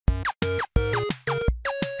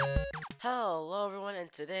Hello everyone,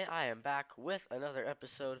 and today I am back with another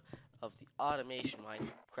episode of the Automation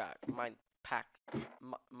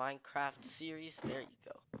Minecraft series. There you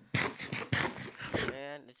go.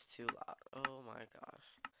 And it's too loud. Oh my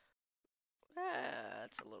gosh.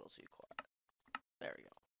 That's a little too quiet. There we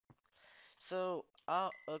go. So,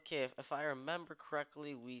 okay, if I remember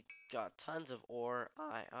correctly, we got tons of ore,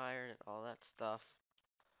 iron, and all that stuff.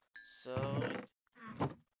 So,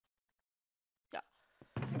 yeah,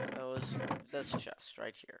 that was this chest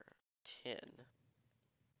right here. Tin,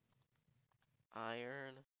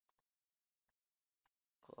 iron,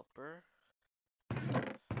 copper.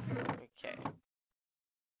 Okay.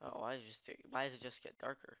 Oh, why does it just get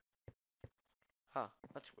darker? Huh,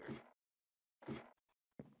 that's weird.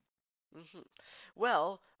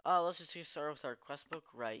 Well, let's just get started with our quest book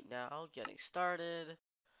right now. Getting started.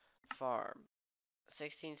 Farm.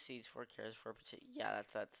 16 seeds, 4 carrots, 4 potatoes. Yeah,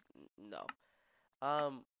 that's no.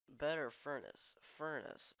 Better furnace.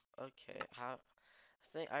 Furnace. Okay,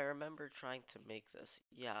 I remember trying to make this.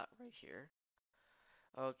 Yeah, right here.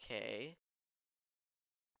 Okay.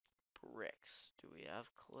 Bricks. Do we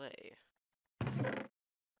have clay?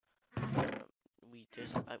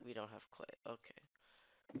 We don't have clay. Okay.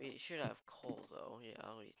 We should have coal though. Yeah,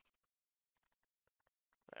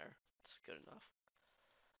 there. It's good enough.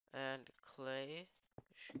 And clay.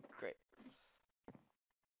 Great.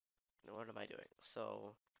 What am I doing?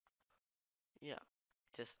 So, yeah.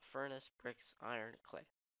 Just furnace, bricks, iron, clay.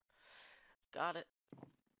 Got it.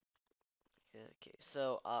 Okay,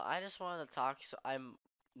 so, I just wanted to talk. So,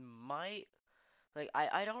 might,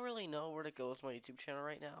 I don't really know where to go with my YouTube channel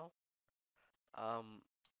right now.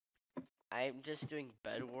 I'm just doing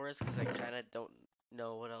Bedwars because I kind of don't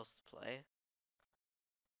know what else to play.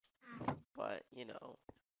 But, you know,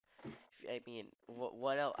 I mean,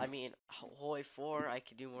 what else? I mean, Hoi 4, I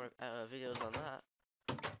could do more videos on that.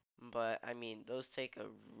 But, I mean, those take a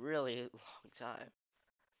really long time.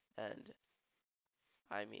 And,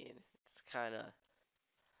 I mean, it's kind of...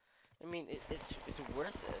 I mean, it's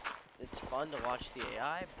worth it. It's fun to watch the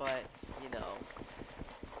AI, but, you know,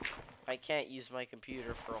 I can't use my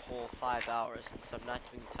computer for a whole 5 hours since I'm not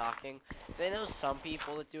doing talking. 'Cause I know some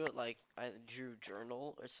people that do it, like Drew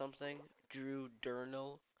Journal or something. Drew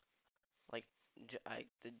Journal. Like,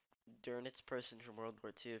 the Dernitz person from World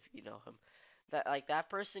War II, if you know him. That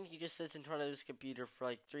person, he just sits in front of his computer for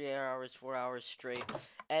like 3 hours, 4 hours straight,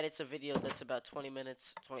 edits a video that's about 20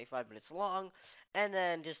 minutes, 25 minutes long, and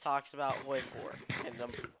then just talks about Hoi 4 and the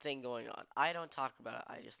thing going on. I don't talk about it,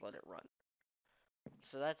 I just let it run.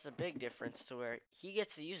 So that's a big difference to where he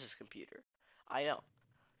gets to use his computer. I don't.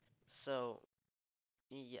 So,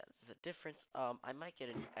 yeah, there's a difference. I might get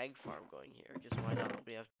an egg farm going here, because why not?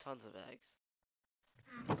 We have tons of eggs.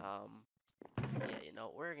 Yeah, you know,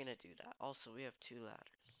 we're gonna do that. Also, we have 2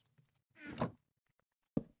 ladders.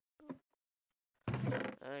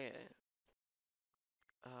 Okay.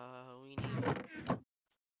 We need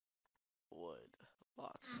wood.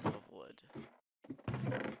 Lots of wood.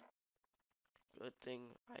 Good thing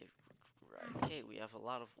right. Okay, we have a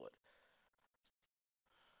lot of wood.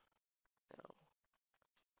 Now,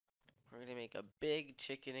 we're gonna make a big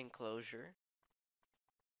chicken enclosure.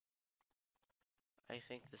 I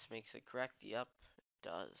think this makes it correct. Yep, it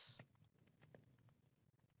does.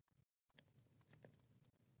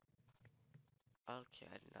 Okay,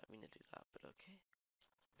 I did not mean to do that, but okay.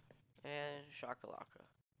 And shakalaka.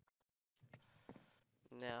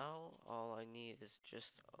 Now, all I need is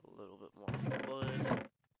just a little bit more wood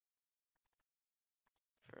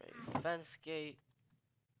for a fence gate.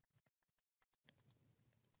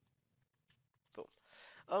 Boom.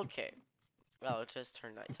 Okay. Oh, it just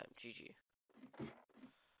turned nighttime. GG.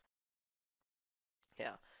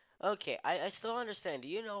 Yeah. Okay, I still understand. Do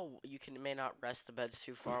you know you may not rest the beds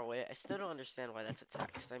too far away? I still don't understand why that's a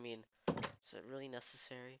text. I mean, is it really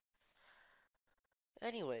necessary?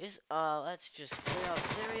 Anyways, let's just clear out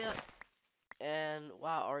this area. And,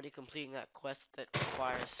 wow, already completing that quest that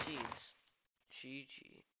requires seeds.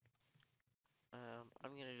 GG.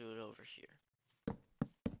 I'm gonna do it over here.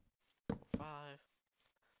 5.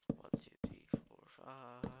 1, 2, 3, 4,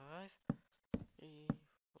 5. 3,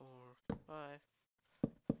 4, 5.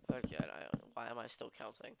 Okay, why am I still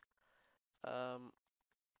counting? I'm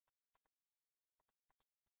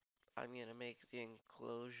gonna make the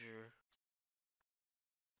enclosure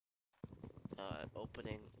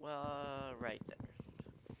opening, well, right there.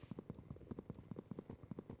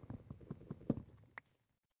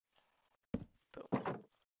 Boom.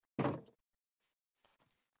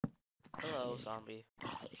 Hello, zombie.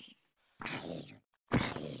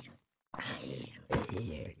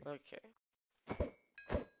 Okay.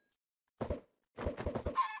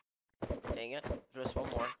 getting it. Just one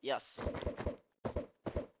more. Yes.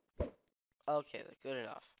 Okay, good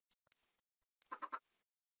enough.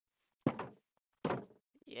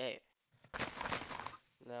 Yay.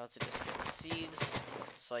 Now to just get the seeds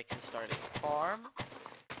so I can start a farm.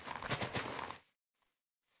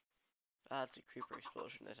 That's a creeper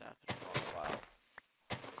explosion that's happened for a while.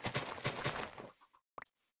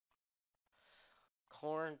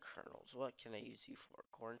 Corn kernels. What can I use you for?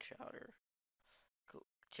 Corn chowder.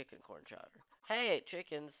 Chicken corn chowder. Hey,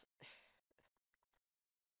 chickens.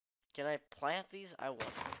 Can I plant these? I wonder.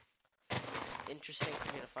 Interesting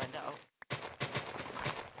for me to find out.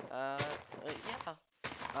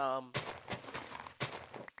 Yeah.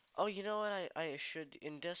 Oh, you know what? I should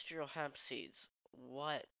industrial hemp seeds.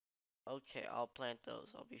 What? Okay, I'll plant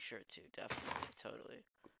those. I'll be sure to. Definitely. Totally.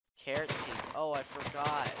 Carrot seeds. Oh, I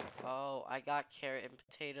forgot. Oh, I got carrot and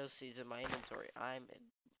potato seeds in my inventory.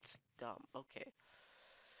 It's dumb. Okay.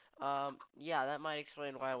 Yeah, that might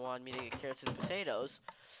explain why I wanted me to get carrots and potatoes.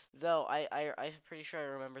 Though I'm pretty sure I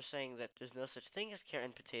remember saying that there's no such thing as carrot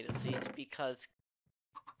and potato seeds because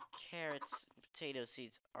carrots and potato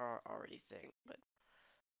seeds are already a thing. But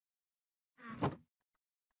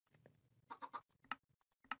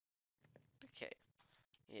okay,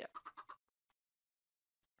 yeah.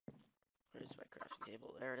 Where's my crafting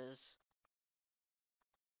table? There it is.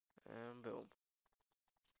 And boom.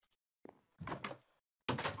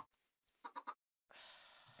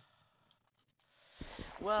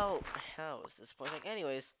 Well, how is this point? Like,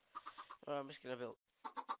 anyways, well, I'm just gonna build.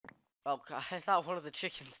 Oh god, I thought one of the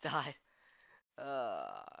chickens died.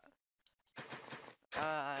 Uh,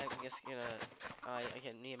 I'm just gonna. I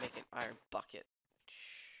can need to make an iron bucket.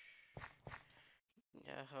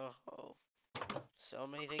 No, so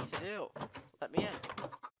many things to do. Let me in.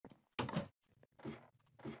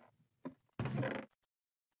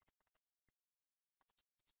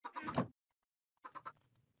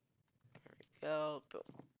 Go, boom.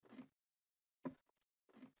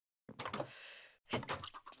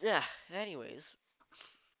 Yeah. Anyways,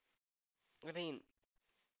 I mean,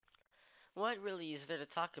 what really is there to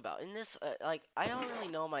talk about in this? Like, I don't really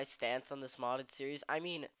know my stance on this modded series. I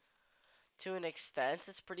mean, to an extent,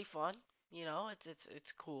 it's pretty fun. You know,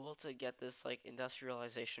 it's cool to get this like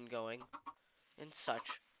industrialization going and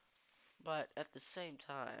such. But at the same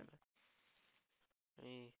time,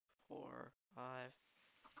 3, 4, 5.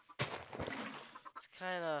 It's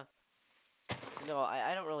kind of,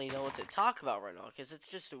 I don't really know what to talk about right now because it's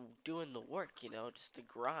just doing the work, just the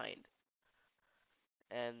grind.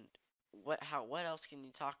 And what else can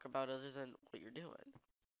you talk about other than what you're doing?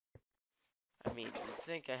 I mean, you'd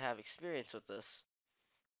think I have experience with this,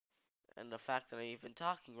 and the fact that I'm even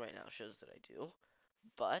talking right now shows that I do.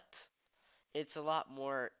 But it's a lot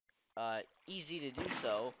more easy to do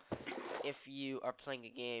so if you are playing a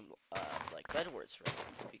game like Bedwars, for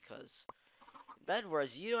instance, because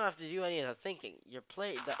Bedwars, you don't have to do any of the thinking.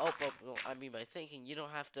 I mean by thinking, you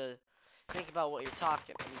don't have to think about what you're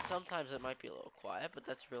talking. I mean, sometimes it might be a little quiet, but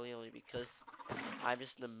that's really only because I'm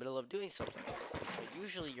just in the middle of doing something. But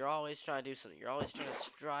usually, you're always trying to do something. You're always trying to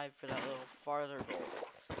strive for that little farther goal.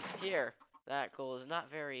 Here, that goal is not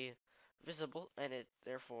very visible, and it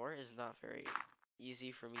therefore is not very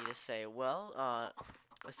easy for me to say, well,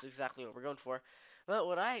 that's exactly what we're going for. But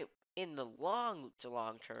in the long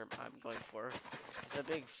term, I'm going for is a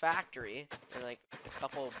big factory and like a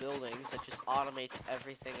couple of buildings that just automates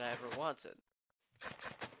everything I ever wanted.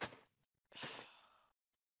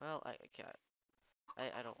 Well, I can't.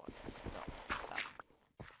 I don't want this. No, stop.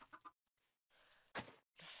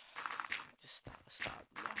 Just stop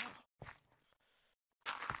now.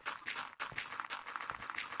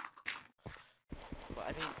 But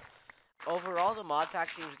I mean, overall the mod pack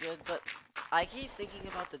seems good, but I keep thinking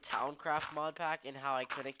about the Towncraft mod pack and how I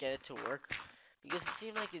couldn't get it to work because it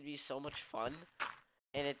seemed like it'd be so much fun,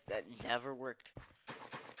 and that never worked.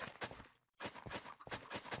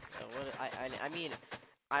 I mean,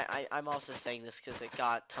 I'm also saying this because it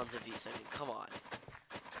got tons of views. I mean, come on,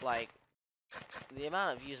 like the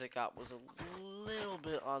amount of views it got was a little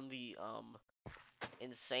bit on the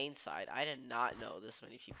insane side. I did not know this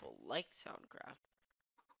many people liked Soundcraft.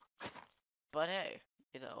 But hey,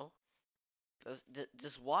 you know,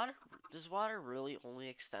 does water really only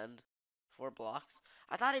extend 4 blocks?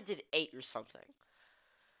 I thought it did 8 or something.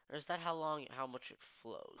 Or is that how much it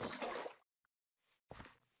flows?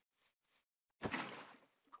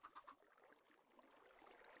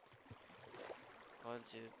 One,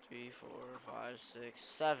 two, three, 4, 5, 6,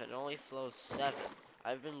 7. It only flows 7.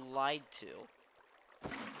 I've been lied to.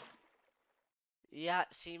 Yeah,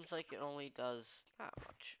 it seems like it only does that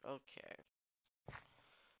much. Okay.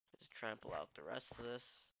 Just trample out the rest of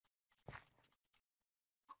this.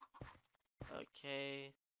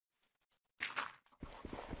 Okay.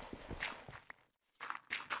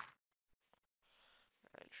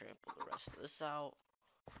 And trample the rest of this out.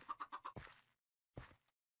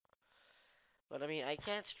 But I mean, I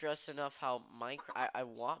can't stress enough how I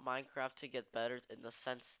want Minecraft to get better in the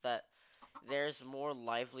sense that there's more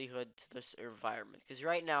livelihood to this environment. Because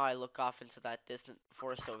right now I look off into that distant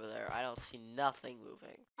forest over there. I don't see nothing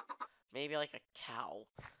moving. Maybe like a cow.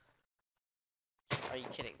 Are you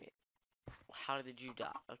kidding me? How did you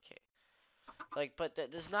die? Okay. Like, but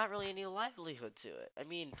there's not really any livelihood to it. I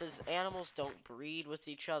mean, animals don't breed with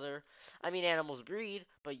each other. I mean, animals breed,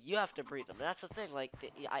 but you have to breed them. That's the thing. Like,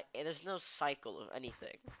 there's no cycle of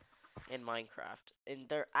anything in Minecraft, and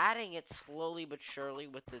they're adding it slowly but surely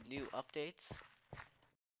with the new updates.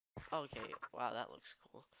 Okay, wow, that looks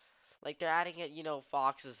cool. Like they're adding it,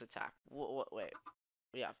 foxes attack. Wait,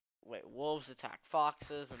 yeah, wait, wolves attack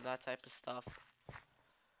foxes and that type of stuff.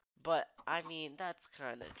 But I mean, that's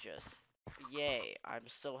kind of just yay. I'm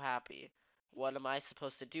so happy. What am I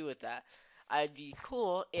supposed to do with that? I'd be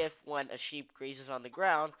cool if when a sheep grazes on the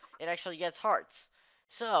ground, it actually gets hearts.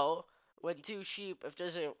 So when two sheep, if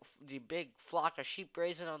there's the big flock of sheep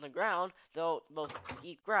grazing on the ground, they'll both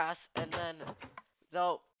eat grass and then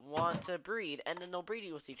they'll want to breed, and then they'll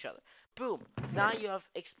breed with each other. Boom! Now you have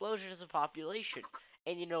explosions of population.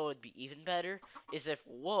 And you know what would be even better? Is if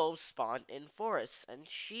wolves spawn in forests and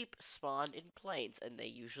sheep spawn in plains, and they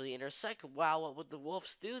usually intersect. Wow, what would the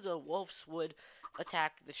wolves do? The wolves would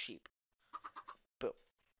attack the sheep. Boom.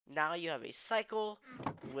 Now you have a cycle,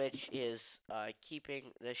 which is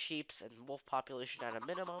keeping the sheep's and wolf population at a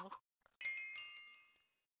minimum.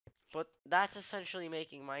 But that's essentially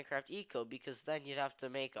making Minecraft eco, because then you'd have to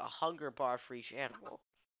make a hunger bar for each animal.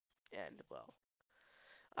 And, well,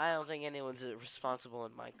 I don't think anyone's responsible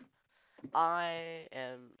in Minecraft. I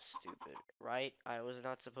am stupid, right? I was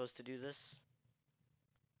not supposed to do this.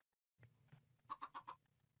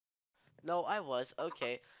 No, I was.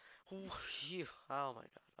 Okay. Phew. Oh my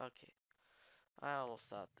god. Okay. I almost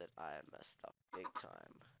thought that I messed up big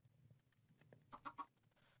time.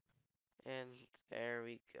 And there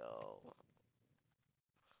we go.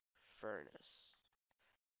 Furnace.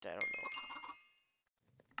 I don't know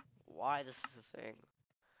why this is a thing.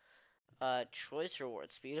 Choice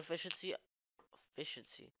reward. Speed efficiency.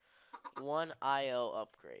 Efficiency. One IO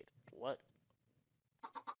upgrade. What?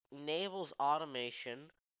 Enables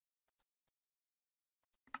automation.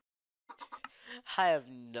 I have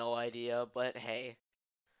no idea, but hey,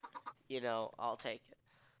 I'll take it.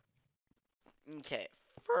 Okay,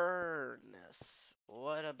 furnace.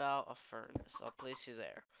 What about a furnace? I'll place you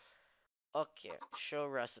there. Okay, show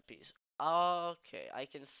recipes. Okay, I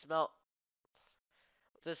can smelt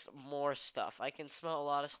this more stuff. I can smelt a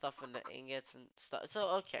lot of stuff into ingots and stuff. So,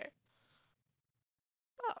 okay.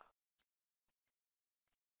 Oh,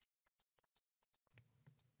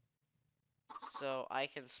 so I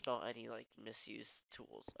can smelt any, like, misused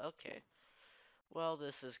tools. Okay. Well,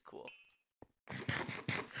 this is cool.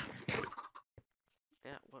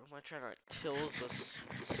 Yeah, what am I trying to till the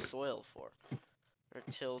soil for? Or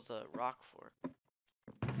till the rock for?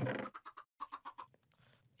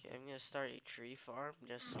 Okay, I'm gonna start a tree farm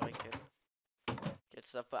just so I can get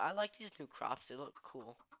stuff. But I like these new crops, they look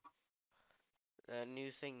cool. A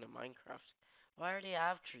new thing to Minecraft. Well, I already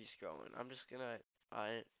have trees growing. I'm just gonna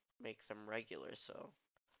make them regular, so.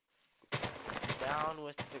 Down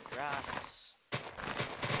with the grass.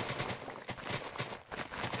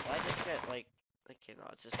 I just get like, no,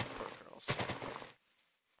 it's just pork kernels.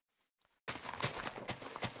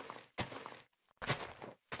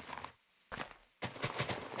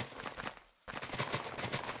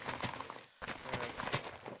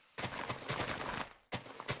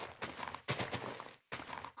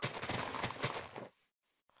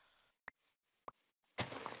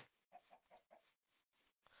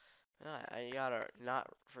 I gotta not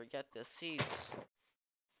forget the seeds.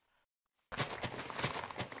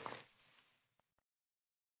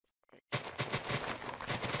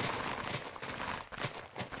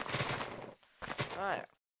 Alright.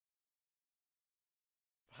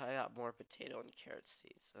 I got more potato and carrot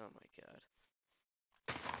seeds. Oh my god.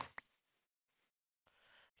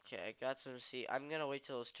 Okay, I got some seed. I'm gonna wait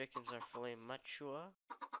till those chickens are fully mature.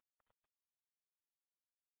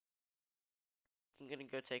 I'm gonna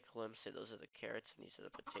go take a glimpse. Say those are the carrots and these are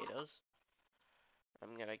the potatoes.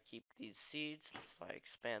 I'm gonna keep these seeds until I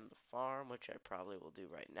expand the farm, which I probably will do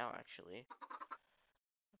right now, actually.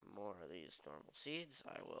 More of these normal seeds.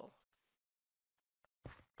 I will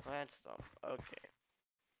plant them. Okay.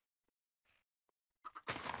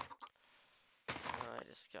 I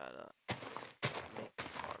just gotta make the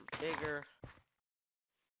farm bigger.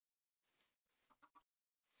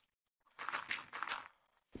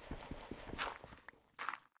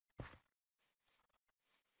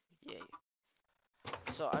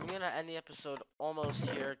 So I'm gonna end the episode almost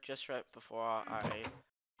here, just right before I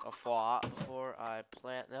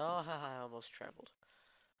plant. No, I almost trampled.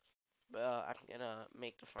 I'm gonna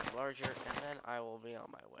make the farm larger, and then I will be on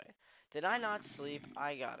my way. Did I not sleep?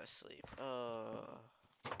 I gotta sleep.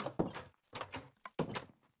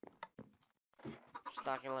 It's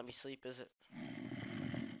not gonna let me sleep, is it?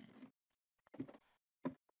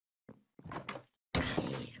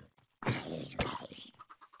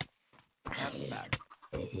 I'm back.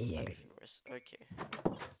 Okay.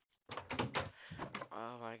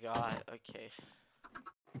 Oh my god, okay.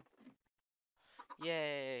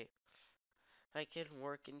 Yay! I can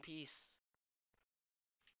work in peace.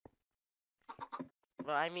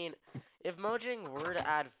 Well, I mean, if Mojang were to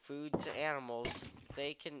add food to animals,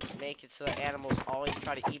 they can make it so that animals always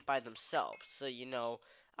try to eat by themselves. So, you know,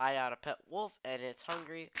 I got a pet wolf and it's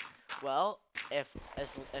hungry. Well, if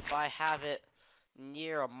I have it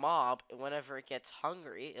near a mob, whenever it gets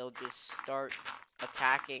hungry, it'll just start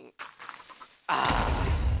attacking. Ah!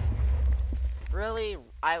 Really?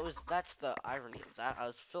 That's the irony of that. I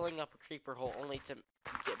was filling up a creeper hole only to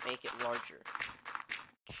make it larger.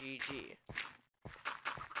 GG.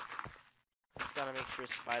 Just gotta make sure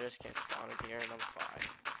spiders can't spawn in here and I'm fine.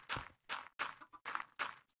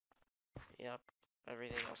 Yep,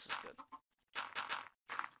 everything else is good.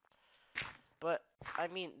 But, I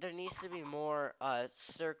mean, there needs to be more,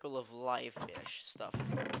 circle of life-ish stuff in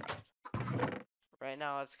Minecraft. Right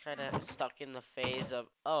now, it's kinda stuck in the phase of,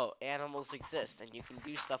 oh, animals exist, and you can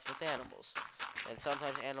do stuff with animals. And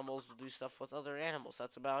sometimes animals will do stuff with other animals,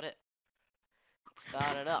 that's about it. It's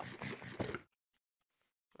not enough.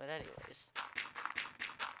 But anyways.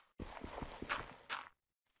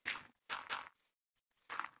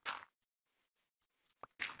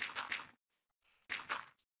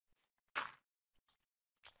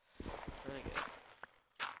 Really good.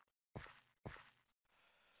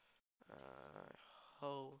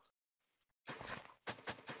 Ho.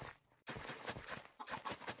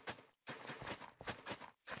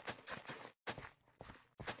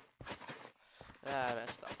 Ah,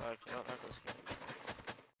 messed up. Okay, well, that doesn't get any better.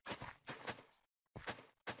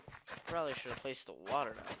 Probably should have placed the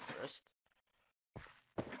water down first.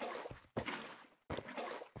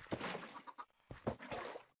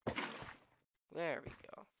 There we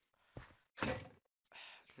go.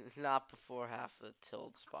 Not before half the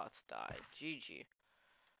tilled spots died. GG.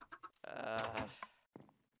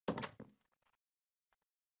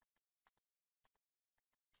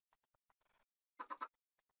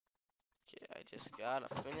 Okay, I just gotta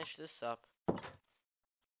finish this up.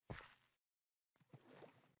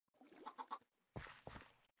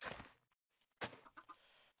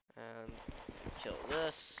 And kill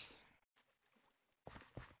this.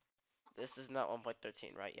 This is not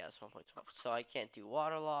 1.13, right? Yeah, it's 1.12. So I can't do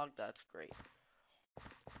waterlog. That's great.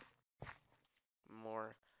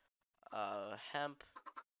 More hemp,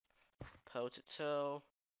 potato,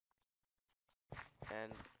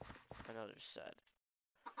 and another set.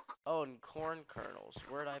 Oh, and corn kernels.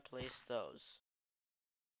 Where'd I place those?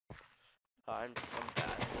 I'm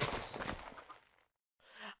bad.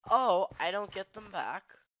 Oh, I don't get them back.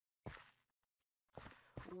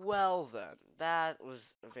 Well then, that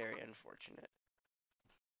was very unfortunate.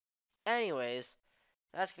 Anyways,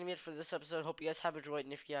 that's gonna be it for this episode. Hope you guys have enjoyed,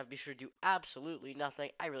 and if you have, be sure to do absolutely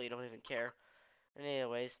nothing. I really don't even care. And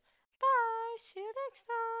anyways, bye. See you next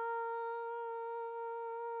time.